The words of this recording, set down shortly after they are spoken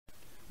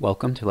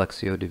Welcome to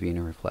Lectio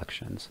Divina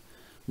Reflections,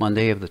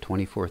 Monday of the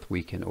 24th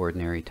week in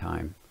Ordinary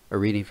Time, a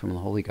reading from the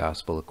Holy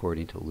Gospel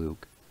according to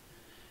Luke.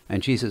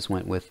 And Jesus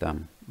went with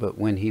them, but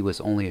when he was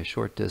only a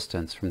short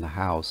distance from the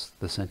house,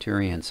 the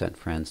centurion sent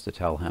friends to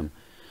tell him,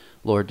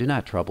 "Lord, do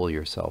not trouble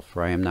yourself,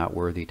 for I am not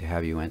worthy to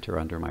have you enter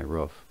under my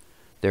roof.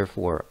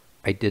 Therefore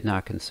I did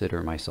not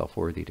consider myself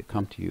worthy to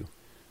come to you,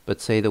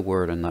 but say the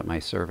word and let my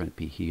servant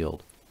be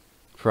healed.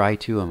 For I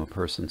too am a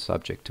person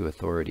subject to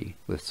authority,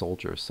 with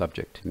soldiers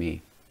subject to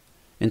me."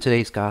 In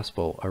today's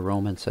Gospel, a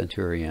Roman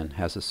centurion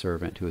has a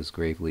servant who is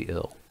gravely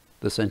ill.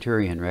 The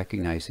centurion,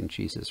 recognizing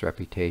Jesus'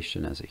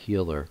 reputation as a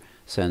healer,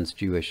 sends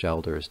Jewish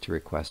elders to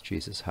request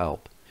Jesus'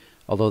 help.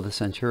 Although the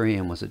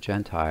centurion was a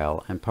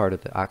Gentile and part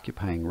of the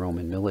occupying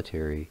Roman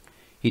military,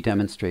 he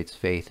demonstrates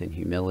faith and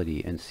humility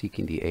in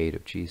seeking the aid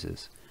of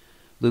Jesus.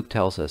 Luke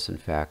tells us, in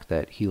fact,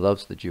 that he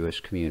loves the Jewish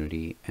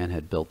community and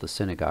had built the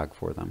synagogue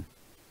for them.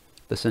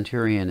 The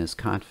centurion is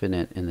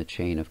confident in the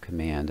chain of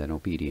command and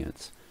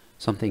obedience,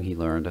 something he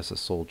learned as a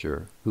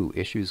soldier who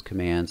issues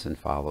commands and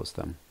follows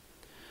them.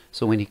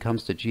 So when he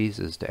comes to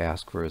Jesus to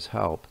ask for his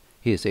help,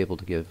 he is able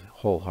to give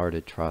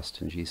wholehearted trust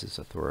in Jesus'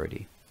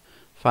 authority.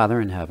 Father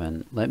in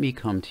heaven, let me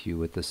come to you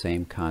with the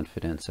same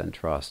confidence and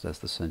trust as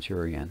the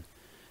centurion.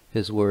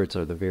 His words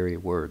are the very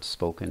words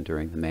spoken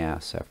during the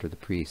Mass after the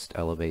priest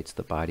elevates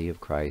the body of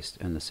Christ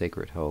and the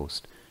sacred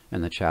host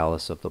and the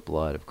chalice of the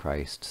blood of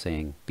Christ,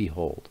 saying,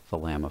 "Behold, the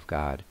Lamb of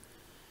God."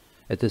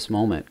 At this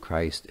moment,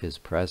 Christ is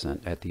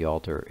present at the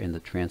altar in the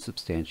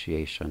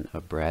transubstantiation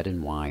of bread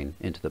and wine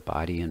into the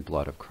body and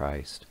blood of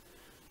Christ.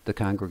 The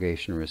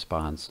congregation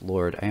responds,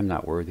 "Lord, I am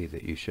not worthy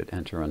that you should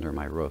enter under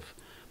my roof,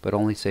 but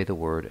only say the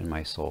word and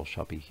my soul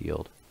shall be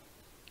healed."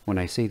 When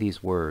I say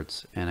these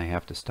words, and I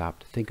have to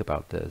stop to think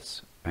about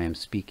this, I am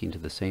speaking to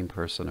the same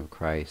person of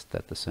Christ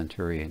that the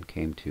centurion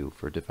came to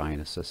for divine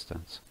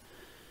assistance.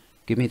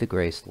 Give me the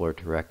grace, Lord,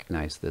 to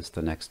recognize this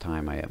the next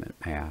time I am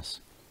at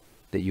Mass,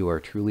 that you are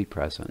truly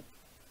present.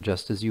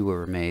 Just as you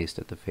were amazed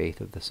at the faith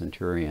of the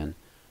centurion,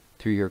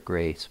 through your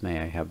grace may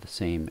I have the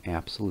same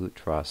absolute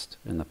trust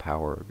in the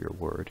power of your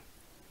word.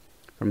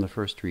 From the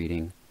first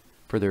reading,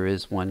 "For there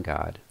is one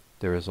God,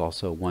 there is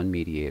also one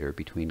mediator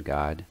between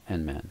God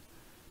and men,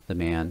 the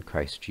man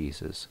Christ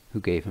Jesus, who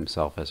gave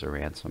himself as a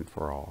ransom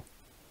for all.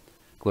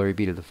 Glory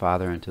be to the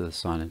Father, and to the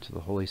Son, and to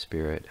the Holy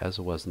Spirit, as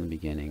it was in the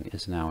beginning,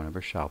 is now, and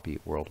ever shall be,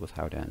 world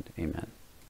without end. Amen."